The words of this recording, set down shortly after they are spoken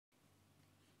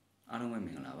အားလုံးပဲမ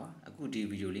င်္ဂလာပါအခုဒီ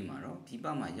ဗီဒီယိုလေးမှာတော့ဒီပ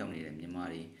တ်မှာရောက်နေတဲ့မြန်မာ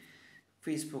တွေ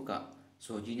Facebook က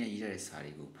ဇော်ကြီးနဲ့ရေးထားတဲ့စာ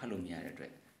တွေကိုဖတ်လို့မရတဲ့အတွ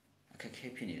က်အခက်အခဲ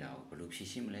ဖြစ်နေတာကိုဘယ်လိုဖြေ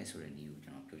ရှင်းမလဲဆိုတဲ့နည်းကိုကျွ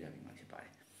န်တော်ပြောပြပေးမှာဖြစ်ပါတ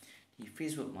ယ်ဒီ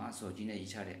Facebook မှာဇော်ကြီးနဲ့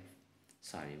ရေးထားတဲ့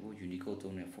စာတွေကို Unicode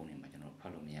သုံးတဲ့ဖုန်းတွေမှာကျွန်တော်ဖ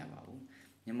တ်လို့မရပါဘူး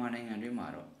မြန်မာနိုင်ငံတွင်းမှာ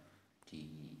တော့ဒီ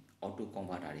auto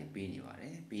converter တွေပေးနေပါတ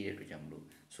ယ်ပေးတဲ့အတွက်ကြောင့်မလို့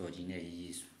ဇော်ကြီးနဲ့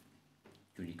ရေး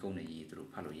Unicode နဲ့ရေးသူတို့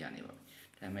ဖတ်လို့ရနေပါပြီ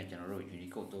ဒါပေမဲ့ကျွန်တော်တို့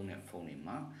Unicode သုံးတဲ့ဖုန်းတွေ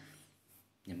မှာ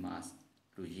မြန်မာ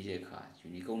လူရေးတဲ့အခါ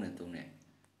Unicode နဲ့သုံးတဲ့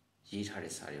ရေးထား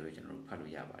တဲ့စာတွေပဲကျွန်တော်တို့ဖတ်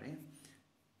လို့ရပါတယ်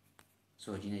။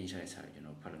ဇော်ကြီးနဲ့ရေးထားတဲ့စာတွေကျွန်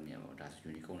တော်ဖတ်လို့မရပါဘူး။ဒါဆို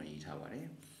Unicode နဲ့ရေးထားပါတယ်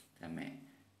။ဒါပေမဲ့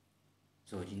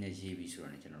ဇော်ကြီးနဲ့ရေးပြီးဆို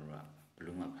တော့လည်းကျွန်တော်တို့ကဘယ်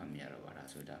လိုမှဖတ်မရတော့ပါဒါ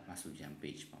ဆိုဒါမှတ်စုချမ်း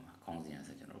page မှာခေါင်းစဉ်အစ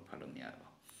ကျွန်တော်တို့ဖတ်လို့မရတော့ပါ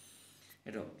ဘူး။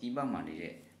အဲ့တော့ဒီဘက်မှာနေ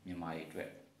တဲ့မြန်မာတွေအတွက်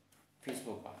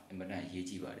Facebook ပါအင်မတန်ရေး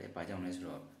ကြည့်ပါတယ်။ဘာကြောင့်လဲဆို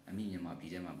တော့အမိမြန်မာပြ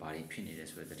ည်ထဲမှာဘာတွေဖြစ်နေလဲ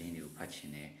ဆိုတဲ့သတင်းတွေကိုဖတ်ချ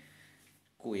င်တယ်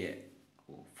။ကိုယ့်ရဲ့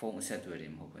ဖုန်းအဆက်အသွယ်တွေ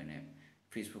မဟုတ်ဘဲနဲ့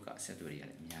Facebook ကအဆက်အသွယ်တွေ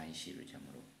လည်းအများကြီးရှိလို့ကျွန်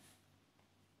တော်တို့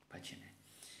ဖတ်ချင်တယ်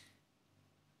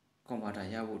။ converter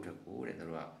ရဖို့အတွက်ကိုတဲ့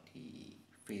တို့ကဒီ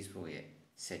Facebook ရဲ့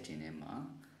setting ထဲမှာ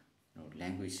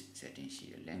language setting ရှိ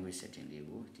တယ် language setting လေး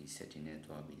ကိုဒီ setting နဲ့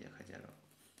တွားပြီးတဲ့အခါကျတော့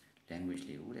language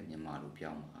လေးကိုတဲ့မြန်မာလို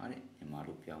ပြောင်းပါတဲ့မြန်မာ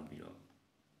လိုပြောင်းပြီးတော့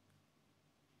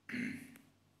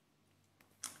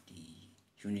ဒီ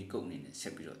Unicode အနေနဲ့ဆ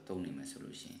က်ပြီးတော့သုံးနေမယ်ဆို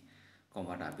လို့ရှိရင်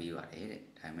converter ပေးပါတယ်တဲ့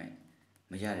ဒါပေမဲ့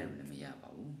မရတယ်လို့လည်းမရပါ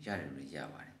ဘူးရတယ်လို့လည်းရ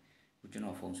ပါတယ်အခုကျွန်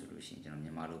တော်ဖုန်းဆိုလို့ရှိရင်ကျွန်တော်မြ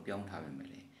န်မာလိုပြောင်းထားပေးမယ်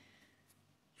လေ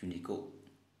Unicode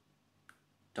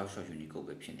တောက်လျှောက် Unicode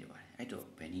ပဲဖြစ်နေပါတယ်အဲ့တော့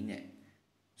ဘယ်နည်းနဲ့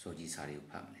စော်ကြီးစာတွေကို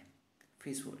ဖတ်မလဲ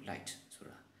Facebook Lite ဆို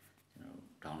တာကျွန်တော်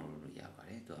download လုပ်လို့ရပါတ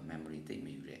ယ်သူက memory သိပ်မ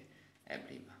ယူတဲ့ app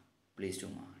လေးပါ Play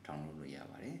Store မှာ download လုပ်ရ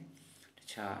ပါတယ်တ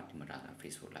ခြားဒီမှာဒါက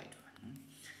Facebook Lite ပါနော်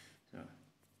ဆိုတော့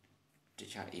တ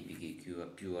ခြား APK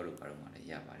QR တို့ဘာလို့မှလည်း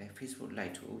ရပါတယ် Facebook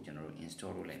Lite ကိုကျွန်တော်တို့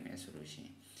install လုပ်လိုက်မယ်ဆိုလို့ရှိရ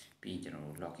င်ပြီးရင်ကျွန်တော်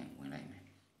တို့ login ဝင်လိုက်မယ်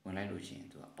ဝင်လိုက်လို့ရှိရင်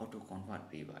သူက auto convert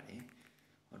ပေးပါတယ်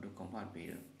auto convert ပေး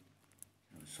တော့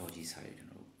ကျွန်တော်စော်ကြီးစာရေးကျွန်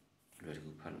တော်တို့လွယ်တ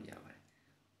ကူဖတ်လို့ရပါတယ်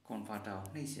converter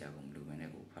ကိုနှိပ်စရာကိုမလိုဘဲနဲ့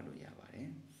ကိုဖတ်လို့ရပါတယ်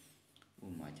ဥ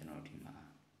ပမာကျွန်တော်ဒီမှာ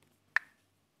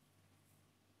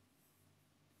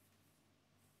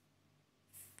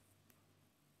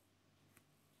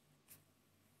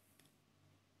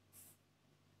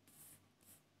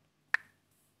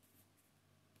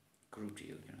group တွေ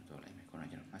ကိုကျွန်တော်သွားလိုက်မယ်ခုနက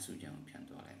ကျွန်တော်မှတ်စုချမ်းကိုပြန်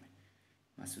သွားလိုက်မယ်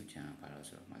မှတ်စုချမ်းကဘာလို့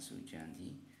ဆိုတော့မှတ်စုချမ်းဒီ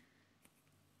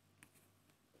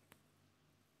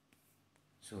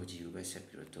ဆိုကြီးကိုပဲဆက်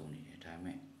ပြီးတော့တုံးနေတယ်ဒါပေ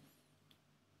မဲ့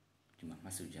ဒီမှာမှ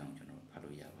တ်စုချမ်းကိုကျွန်တော်ဖတ်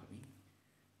လို့ရပါပြီ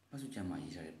မှတ်စုချမ်းမှာ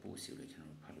ရေးထားတဲ့ post ကိုလည်းကျွန်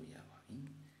တော်ဖတ်လို့ရပါပြီ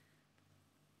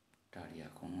ဒါတွေက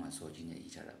ခုနကဆိုကြီးနဲ့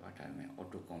ရေးထားတာပါဒါပေမဲ့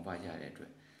auto convert ရတဲ့အတွ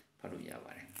က်ဖတ်လို့ရ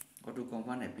ပါတယ် auto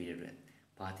convert နဲ့ပြီးတဲ့အတွက်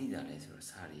ဘာသိတာလဲဆိုတော့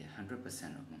စာတွေက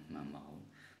 100% တော့မမှန်ပါဘူး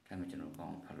ဒါပေမဲ့ကျွန်တော်ကော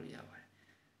င်းဖတ်လို့ရပါတယ်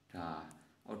ဒါ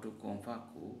auto convert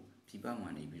ကိုပြပမှ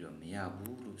နေပြီးတော့မရ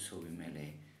ဘူးလို့ဆိုပေမဲ့လ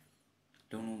ည်း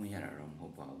လုံးလုံးမရတာတော့မဟု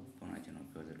တ်ပါဘူးခုနကကျွန်တော်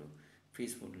ပြောသလို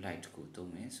Facebook Lite ကို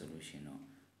သုံးမယ်ဆိုလို့ရှိရင်တော့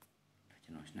ကျွ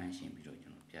န်တော်နှိုင်းရှင်းပြီးတော့ကျွ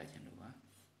န်တော်ပြချင်လို့ပါ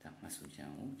ဒါမှတ်စုချ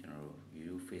မ်းကိုကျွန်တော်တို့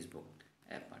view Facebook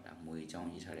app ပါဒါမွေချောင်း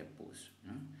ရေးထားတဲ့ post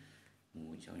နော်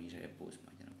မွေချောင်းရေးထားတဲ့ post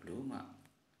မှာကျွန်တော်ဘလို့မှ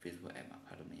Facebook app မှာဖ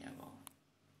တ်လို့မရပါဘူး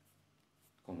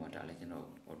converter လည်းကျွန်တော်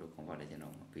auto convert လည်းကျွန်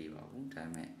တော်မပေးပါဘူးဒါပေ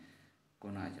မဲ့ခု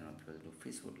နကကျွန်တော်ပြောသလို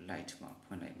Facebook Lite မှာ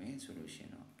ဖွင့်လိုက်မယ်ဆိုလို့ရှိရ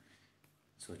င်တော့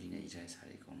ဆိုကြီးနဲ့ရေးထားတဲ့စာ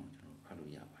တွေအကုန်လုံးကျွန်တော်ဖတ်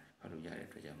လို့ရပါတယ်ဖတ်လို့ရတဲ့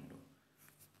အတွက်ကြောင့်မလို့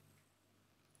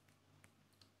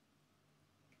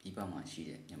ဒီဘက်မှာရှိ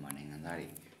တဲ့မြန်မာနိုင်ငံသားတွေ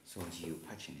ဆိုကြီးကိုဖ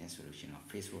တ်ချင်တယ်ဆိုလို့ရှိရင်တော့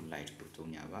Facebook Lite ကို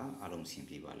သုံးကြပါအားလုံးဆင်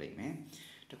ပြေပါလိမ့်မယ်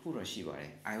တခုတော့ရှိပါတ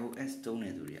ယ် iOS သုံး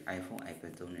တဲ့သူတွေ iPhone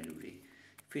iPad သုံးတဲ့လူတွေ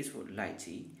Facebook Lite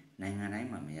ကြီးနိုင်ငံတိုင်း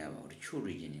မှာမရပါဘူးတချို့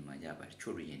region တွေမှာရပါတယ်တ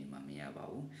ချို့ region တွေမှာမရပါ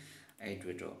ဘူးအဲ့အတွ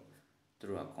က်တော့သူ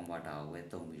တို့က converter ကိုပဲ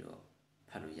သုံးပြီးတော့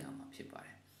ဖတ်လို့ရမှာဖြစ်ပါတ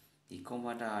ယ်ဒီ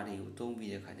converter တွေကိုသုံး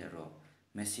ပြီးတဲ့အခါကျတော့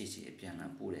message တွေအပြန်အလှ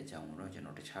န်ပို့တဲ့အကြောင်းကိုတော့ကျွန်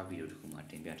တော်တခြားဗီဒီယိုတစ်ခုမှာ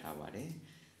တင်ပြထားပါတယ်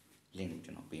link ကို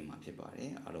ကျွန်တော်ပေးမှာဖြစ်ပါတယ်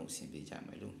အားလုံးအဆင်ပြေကြမ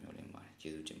ယ်လို့မျှော်လင့်ပါတယ်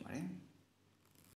ကျေးဇူးတင်ပါတယ်